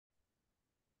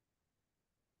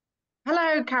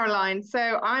Hello, Caroline.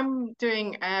 So I'm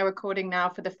doing a recording now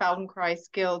for the Feldenkrais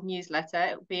Guild newsletter.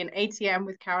 It'll be an ATM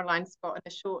with Caroline Scott and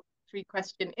a short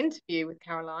three-question interview with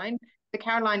Caroline. So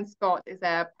Caroline Scott is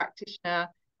a practitioner,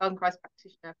 Feldenkrais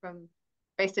practitioner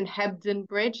based in Hebden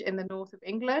Bridge in the north of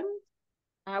England.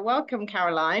 Welcome,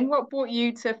 Caroline. What brought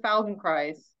you to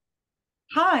Feldenkrais?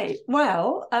 Hi,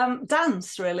 well,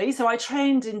 dance really. So I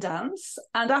trained in dance,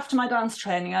 and after my dance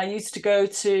training, I used to go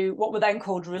to what were then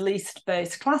called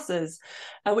released-based classes,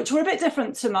 which were a bit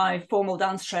different to my formal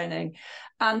dance training.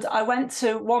 And I went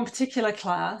to one particular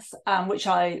class, which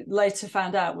I later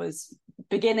found out was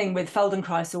beginning with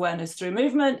Feldenkrais awareness through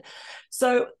movement.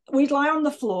 So we'd lie on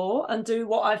the floor and do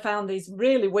what I found these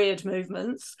really weird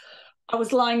movements. I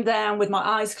was lying down with my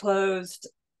eyes closed,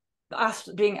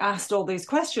 being asked all these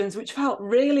questions, which felt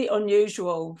really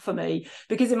unusual for me,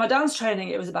 because in my dance training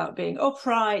it was about being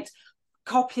upright,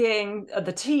 copying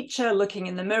the teacher, looking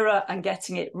in the mirror and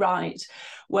getting it right,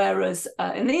 whereas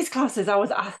in these classes I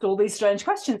was asked all these strange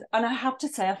questions, and I have to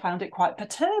say I found it quite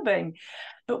perturbing.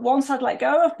 But once I'd let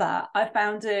go of that, I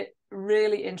found it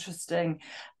really interesting.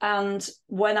 And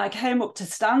when I came up to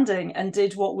standing and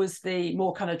did what was the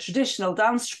more kind of traditional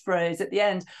dance phrase at the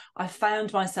end, I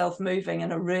found myself moving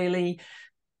in a really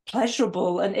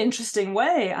pleasurable and interesting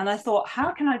way. And I thought,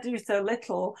 how can I do so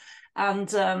little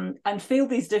and feel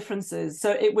these differences?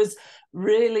 So it was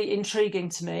really intriguing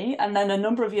to me. And then a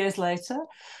number of years later,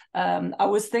 I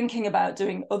was thinking about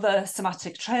doing other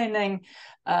somatic training,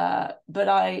 but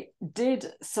I did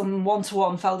some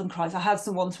one-to-one Feldenkrais. I had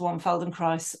some one-to-one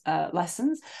Feldenkrais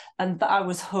lessons, and I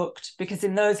was hooked, because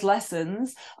in those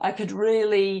lessons I could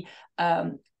really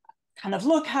kind of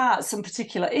look at some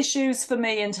particular issues for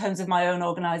me in terms of my own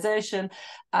organization.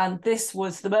 And this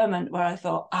was the moment where I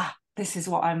thought, this is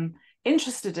what I'm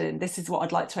interested in. This is what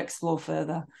I'd like to explore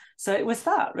further. So it was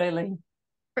that, really.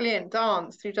 Brilliant,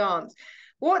 dance through dance.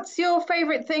 What's your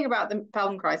favorite thing about the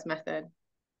Feldenkrais method?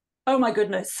 Oh my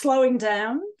goodness, slowing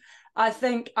down. I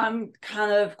think I'm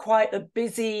kind of quite a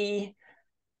busy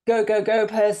go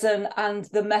person, and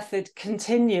the method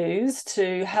continues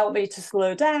to help me to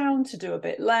slow down, to do a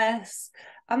bit less,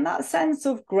 and that sense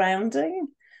of grounding.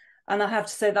 And I have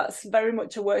to say that's very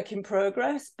much a work in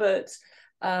progress, but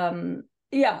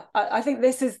yeah, I think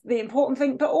this is the important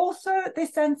thing, but also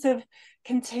this sense of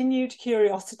continued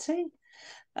curiosity.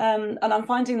 And I'm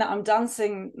finding that I'm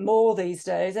dancing more these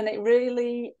days, and it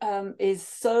really is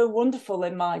so wonderful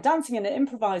in my dancing and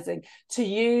improvising to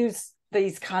use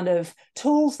these kind of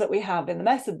tools that we have in the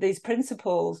method, these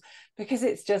principles, because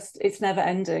it's never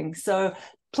ending. So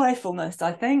playfulness,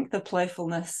 I think the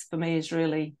playfulness for me is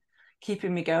really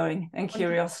keeping me going, and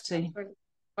curiosity.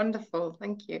 Wonderful,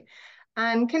 thank you.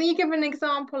 And can you give an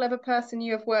example of a person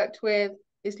you have worked with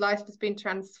whose life has been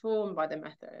transformed by the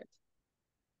method?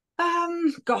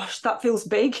 Gosh, that feels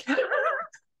big.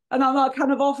 And I'm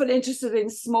kind of often interested in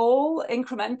small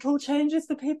incremental changes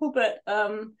for people, but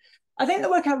I think the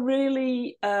work I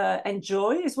really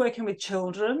enjoy is working with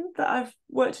children that I've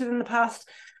worked with in the past.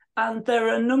 And there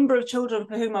are a number of children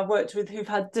for whom I've worked with who've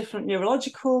had different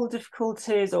neurological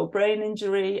difficulties or brain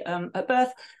injury at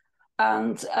birth.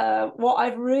 And what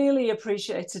I've really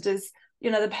appreciated is,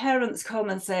 the parents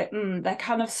come and say, they're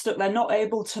kind of stuck, they're not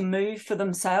able to move for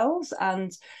themselves.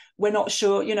 And we're not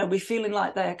sure, we're feeling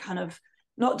like they're kind of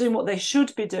not doing what they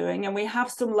should be doing. And we have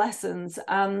some lessons,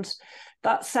 and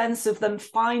that sense of them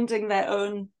finding their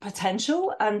own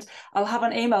potential. And I'll have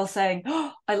an email saying,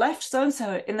 I left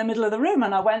so-and-so in the middle of the room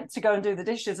and I went to go and do the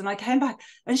dishes, and I came back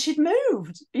and she'd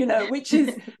moved, which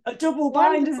is a double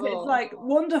bind, isn't it? It's like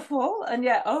wonderful. And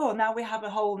yet, now we have a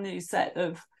whole new set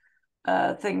of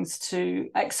things to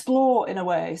explore in a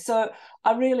way. So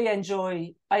I really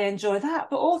enjoy that.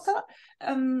 But also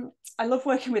I love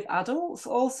working with adults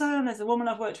also. And there's a woman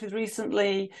I've worked with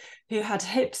recently who had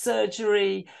hip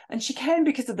surgery, and she came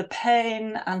because of the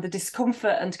pain and the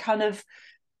discomfort, and kind of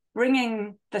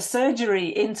bringing the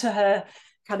surgery into her,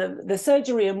 kind of the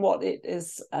surgery and what it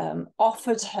is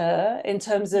offered her in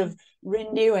terms of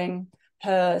renewing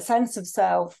her sense of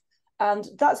self. And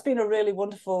that's been a really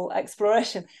wonderful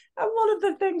exploration. And one of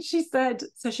the things she said,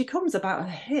 so she comes about her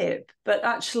hip, but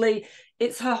actually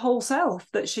it's her whole self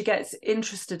that she gets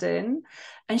interested in.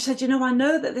 And she said, I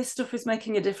know that this stuff is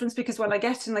making a difference, because when I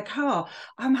get in the car,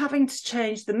 I'm having to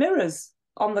change the mirrors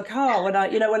on the car when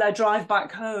I drive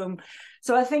back home.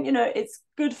 So I think, it's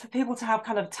good for people to have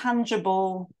kind of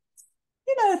tangible,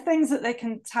 things that they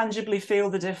can tangibly feel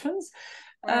the difference.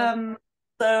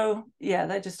 So yeah,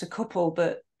 they're just a couple,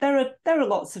 but there are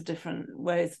lots of different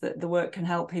ways that the work can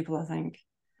help people, I think.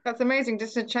 That's amazing,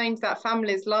 just to change that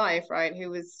family's life, right?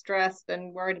 Who was stressed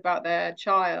and worried about their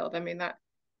child. I mean,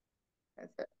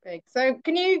 That's it, big. So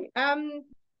can you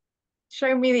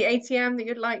show me the ATM that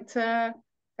you'd like to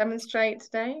demonstrate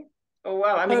today? Or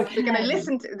well, I mean, we're going to Okay.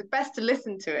 listen to the best to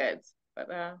listen to it, but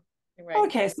anyway.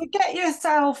 Okay, so get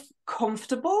yourself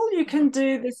comfortable. You can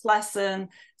do this lesson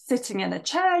sitting in a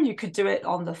chair. You could do it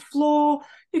on the floor.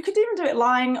 You could even do it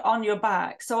lying on your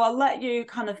back. So I'll let you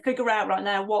kind of figure out right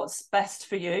now what's best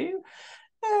for you.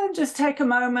 And just take a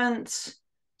moment,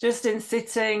 just in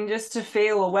sitting, just to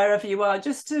feel, or wherever you are,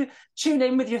 just to tune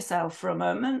in with yourself for a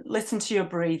moment. Listen to your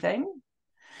breathing.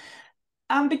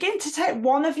 And begin to take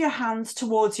one of your hands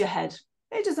towards your head.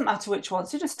 It doesn't matter which one.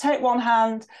 So just take one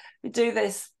hand. We do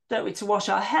this, don't we, to wash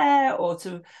our hair or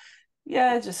to,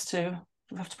 just to,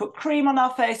 we have to put cream on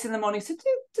our face in the morning. So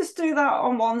just do that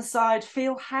on one side.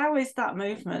 Feel, how is that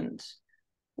movement?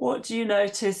 What do you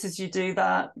notice as you do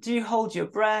that? Do you hold your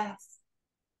breath?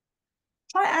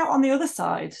 Try it out on the other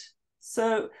side.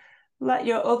 So let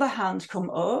your other hand come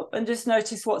up and just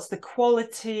notice what's the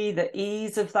quality, the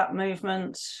ease of that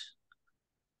movement.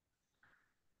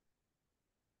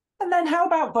 And then how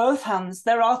about both hands?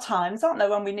 There are times, aren't there,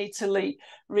 when we need to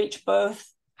reach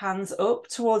both hands up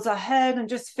towards our head, and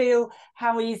just feel,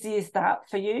 how easy is that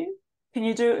for you? Can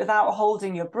you do it without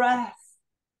holding your breath?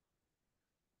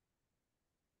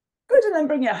 Good, and then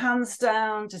bring your hands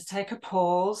down, just take a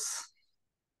pause.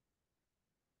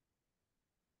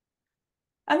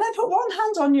 And then put one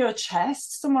hand on your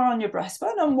chest, somewhere on your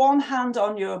breastbone, and one hand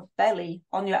on your belly,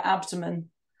 on your abdomen.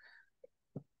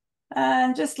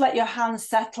 And just let your hands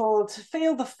settle to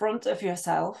feel the front of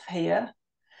yourself here.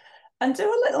 And do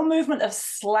a little movement of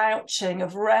slouching,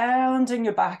 of rounding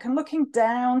your back and looking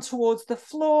down towards the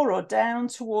floor or down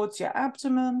towards your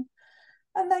abdomen.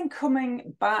 And then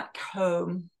coming back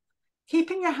home,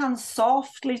 keeping your hands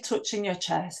softly touching your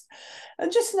chest. And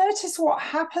just notice what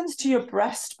happens to your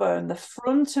breastbone, the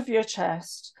front of your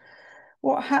chest.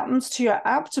 What happens to your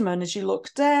abdomen as you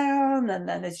look down and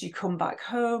then as you come back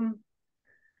home.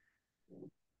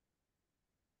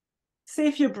 See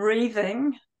if your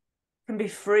breathing can be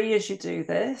free as you do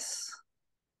this.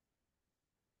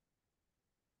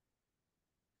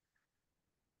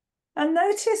 And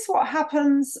notice what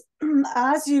happens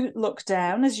as you look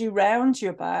down, as you round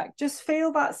your back. Just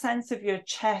feel that sense of your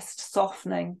chest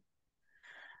softening.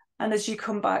 And as you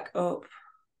come back up,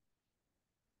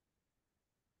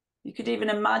 you could even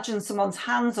imagine someone's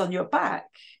hands on your back.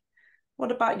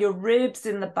 What about your ribs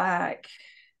in the back?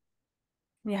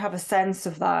 You have a sense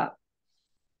of that.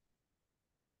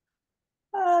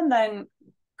 And then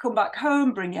come back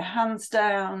home, bring your hands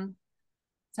down,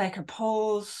 take a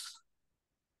pause.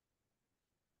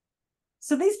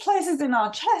 So these places in our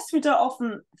chest, we don't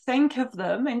often think of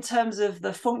them in terms of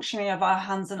the functioning of our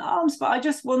hands and arms, but I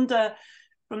just wonder,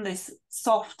 from this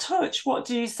soft touch, what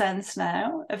do you sense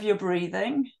now of your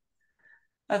breathing,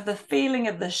 of the feeling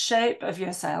of the shape of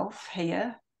yourself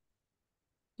here,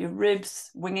 your ribs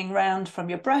winging round from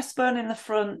your breastbone in the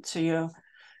front to your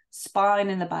spine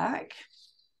in the back.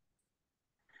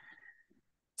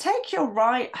 Take your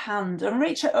right hand and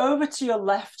reach it over to your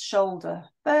left shoulder,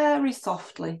 very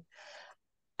softly.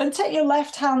 And take your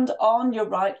left hand on your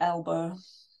right elbow.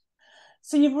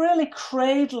 So you're really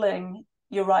cradling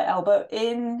your right elbow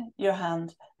in your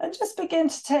hand. And just begin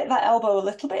to take that elbow a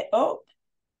little bit up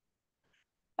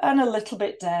and a little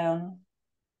bit down.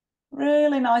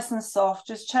 Really nice and soft.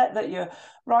 Just check that your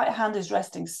right hand is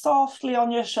resting softly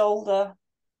on your shoulder.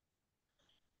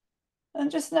 And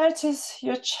just notice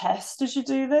your chest as you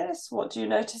do this. What do you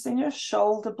notice in your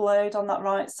shoulder blade on that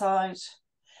right side?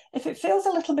 If it feels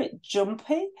a little bit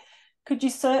jumpy, could you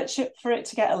search it for it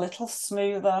to get a little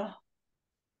smoother?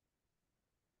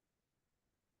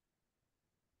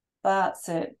 That's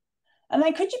it. And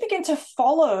then could you begin to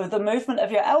follow the movement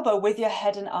of your elbow with your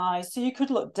head and eyes? So you could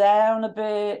look down a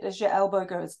bit as your elbow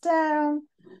goes down.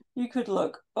 You could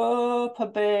look up a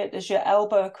bit as your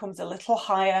elbow comes a little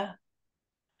higher.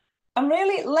 And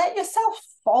really let yourself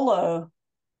follow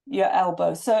your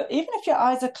elbow. So even if your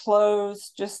eyes are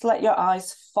closed, just let your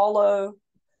eyes follow.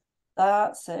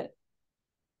 That's it.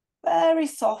 Very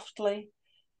softly.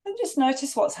 And just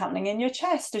notice what's happening in your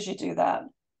chest as you do that.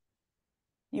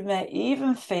 You may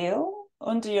even feel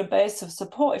under your base of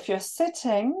support, if you're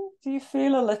sitting, do you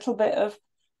feel a little bit of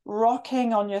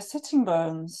rocking on your sitting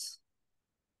bones?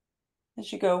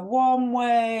 As you go one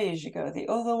way, as you go the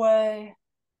other way.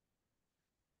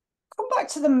 Come back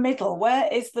to the middle. Where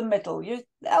is the middle? Your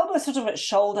elbow sort of at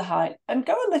shoulder height, and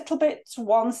go a little bit to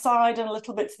one side and a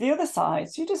little bit to the other side.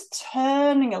 So you're just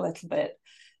turning a little bit.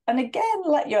 And again,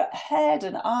 let your head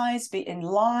and eyes be in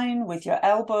line with your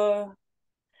elbow.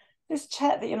 Just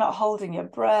check that you're not holding your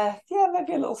breath. Yeah,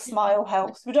 maybe a little smile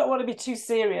helps. We don't want to be too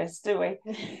serious, do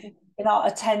we? in our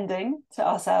attending to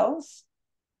ourselves.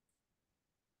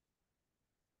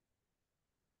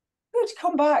 Good,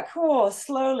 come back. Oh,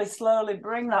 slowly, slowly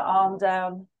bring that arm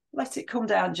down. Let it come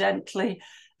down gently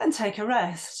and take a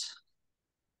rest.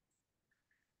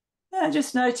 Yeah,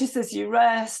 just notice as you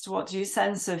rest, what do you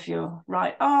sense of your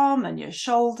right arm and your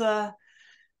shoulder?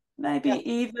 Maybe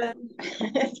even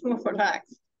it's more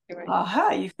relaxed.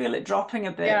 Aha, you feel it dropping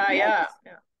a bit. Yeah.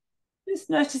 Just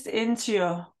notice into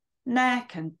your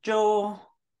neck and jaw.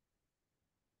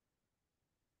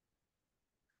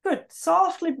 Good.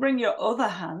 Softly bring your other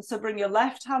hand. So bring your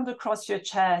left hand across your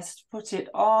chest, put it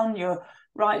on your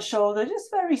right shoulder,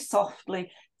 just very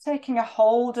softly, taking a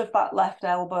hold of that left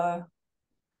elbow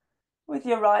with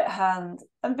your right hand,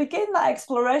 and begin that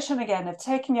exploration again of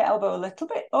taking your elbow a little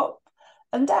bit up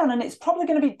and down. And it's probably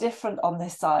going to be different on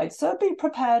this side, so be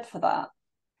prepared for that.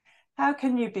 How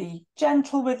can you be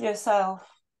gentle with yourself?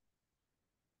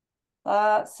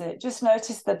 That's it. Just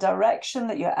notice the direction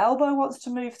that your elbow wants to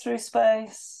move through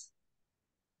space.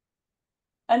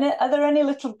 And are there any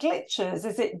little glitches?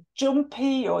 Is it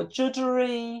jumpy or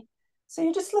juddery? So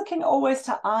you're just looking always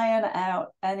to iron out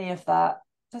any of that.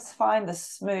 Just find the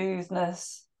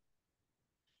smoothness.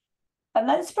 And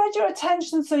then spread your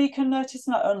attention so you can notice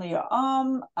not only your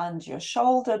arm and your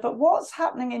shoulder, but what's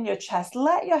happening in your chest.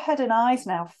 Let your head and eyes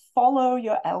now follow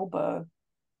your elbow.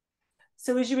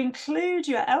 So as you include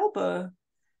your elbow,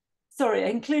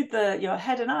 include your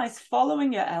head and eyes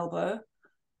following your elbow,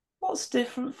 what's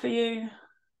different for you?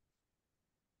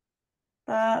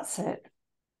 That's it.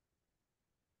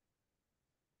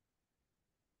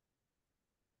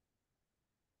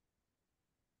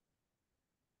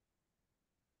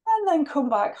 And then come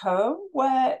back home,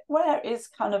 where is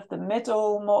kind of the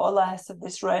middle, more or less, of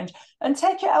this range, and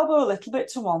take your elbow a little bit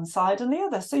to one side and the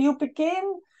other. So you'll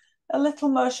begin a little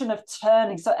motion of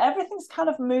turning. So everything's kind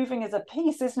of moving as a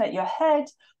piece, isn't it? Your head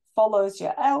follows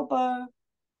your elbow.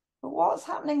 But what's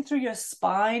happening through your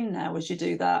spine now as you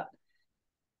do that?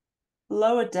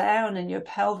 Lower down in your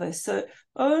pelvis. So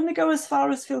only go as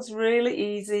far as feels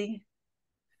really easy.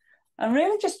 And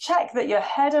really just check that your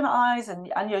head and eyes and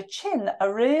your chin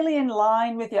are really in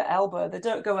line with your elbow. They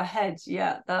don't go ahead.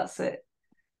 Yeah, that's it.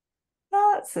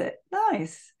 That's it.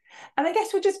 Nice. And I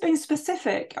guess we're just being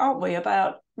specific, aren't we,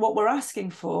 about what we're asking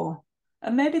for?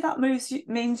 And maybe that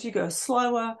means you go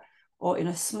slower or in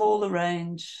a smaller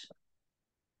range.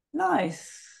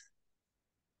 Nice.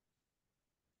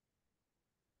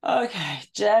 Okay,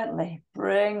 gently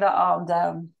bring that arm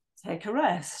down. Take a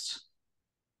rest.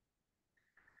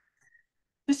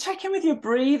 Just check in with your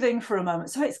breathing for a moment.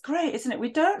 So it's great, isn't it?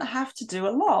 We don't have to do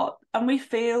a lot and we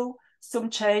feel some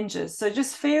changes. So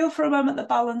just feel for a moment the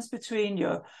balance between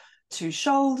your two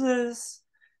shoulders.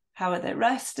 How are they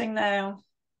resting now?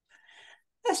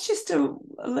 Let's just do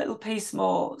a little piece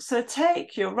more. So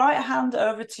take your right hand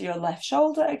over to your left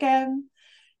shoulder again.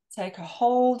 Take a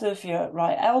hold of your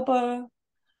right elbow.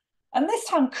 And this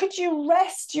time, could you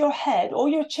rest your head or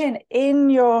your chin in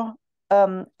your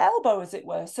elbow, as it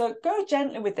were? So go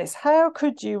gently with this. How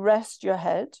could you rest your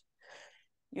head?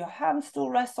 Your hand still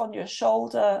rests on your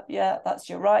shoulder. Yeah, that's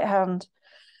your right hand.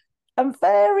 And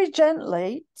very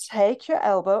gently take your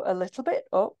elbow a little bit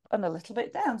up and a little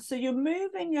bit down. So you're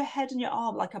moving your head and your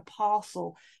arm like a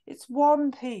parcel. It's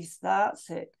one piece, that's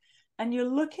it. And you're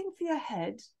looking for your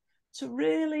head to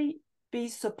really be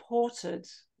supported.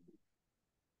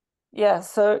 Yeah,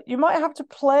 so you might have to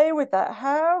play with that.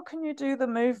 How can you do the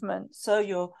movement? So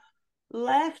your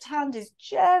left hand is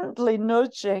gently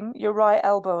nudging your right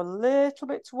elbow a little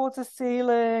bit towards the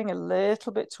ceiling, a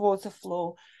little bit towards the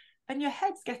floor, and your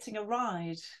head's getting a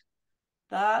ride.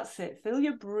 That's it. Feel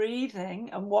your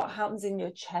breathing and what happens in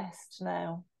your chest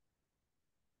now.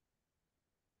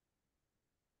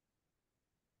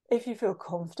 If you feel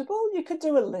comfortable, you could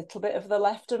do a little bit of the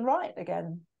left and right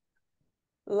again.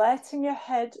 Letting your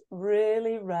head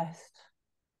really rest.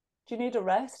 Do you need a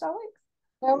rest, Alex?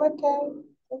 I'm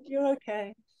okay. You're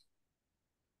okay.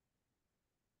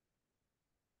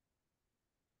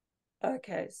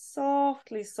 Okay,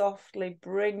 softly, softly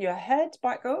bring your head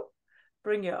back up.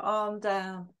 Bring your arm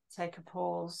down. Take a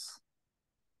pause.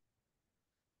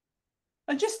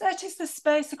 And just notice the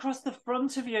space across the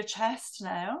front of your chest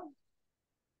now.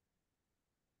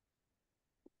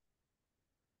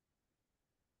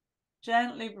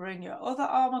 Gently bring your other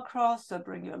arm across. So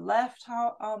bring your left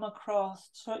arm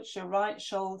across. Touch your right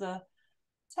shoulder.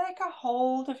 Take a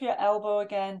hold of your elbow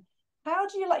again. How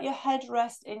do you let your head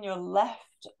rest in your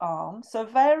left arm? So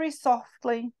very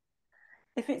softly.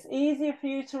 If it's easier for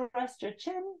you to rest your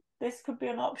chin, this could be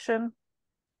an option.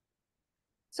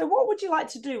 So what would you like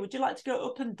to do? Would you like to go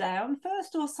up and down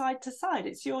first or side to side?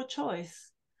 It's your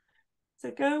choice. So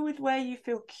go with where you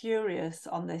feel curious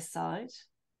on this side.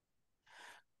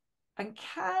 And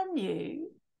can you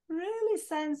really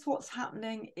sense what's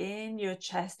happening in your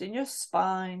chest, in your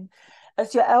spine?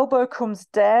 As your elbow comes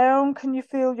down, can you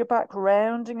feel your back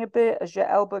rounding a bit? As your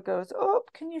elbow goes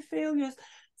up, can you feel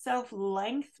yourself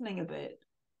lengthening a bit?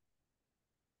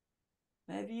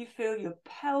 Maybe you feel your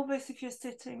pelvis if you're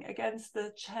sitting against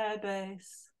the chair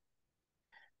base.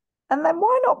 And then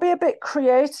why not be a bit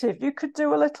creative? You could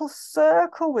do a little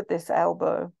circle with this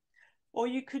elbow, or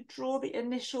you could draw the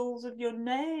initials of your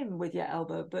name with your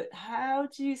elbow. But how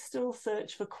do you still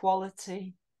search for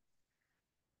quality?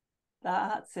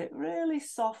 That's it, really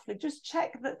softly. Just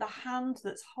check that the hand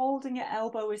that's holding your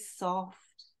elbow is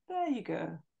soft. There you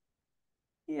go.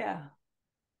 Yeah.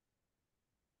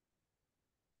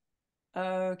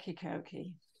 Okie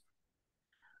dokie.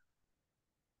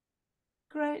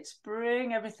 Great.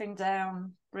 Bring everything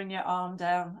down. Bring your arm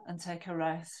down and take a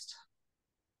rest.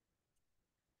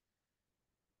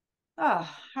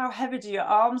 How heavy do your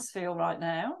arms feel right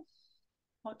now?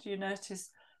 What do you notice?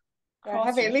 They're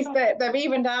heavy. At least they've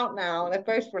evened out now. They're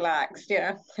both relaxed.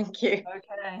 Yeah, thank you.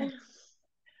 Okay. And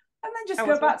then just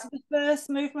go back to the first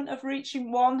movement of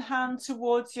reaching one hand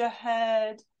towards your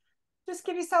head. Just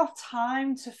give yourself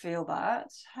time to feel that.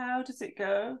 How does it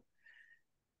go?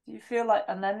 Do you feel like,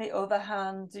 and then the other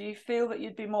hand, do you feel that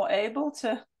you'd be more able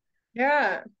to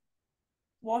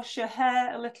wash your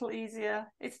hair a little easier?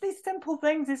 It's these simple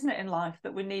things, isn't it, in life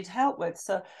that we need help with.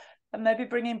 So, and maybe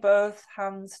bringing both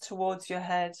hands towards your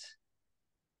head.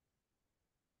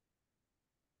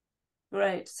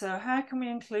 Great. So how can we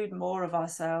include more of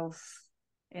ourselves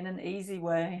in an easy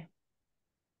way?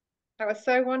 That was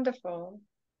so wonderful.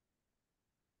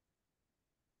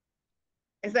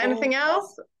 Is there anything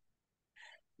else?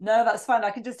 No, that's fine.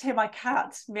 I can just hear my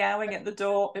cat meowing at the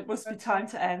door. It must be time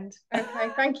to end. Okay,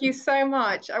 thank you so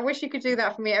much. I wish you could do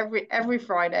that for me every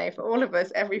Friday, for all of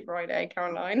us every Friday,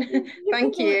 Caroline.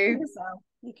 Thank you.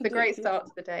 It's a great start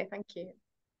to the day. Thank you.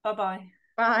 Bye-bye.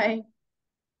 Bye.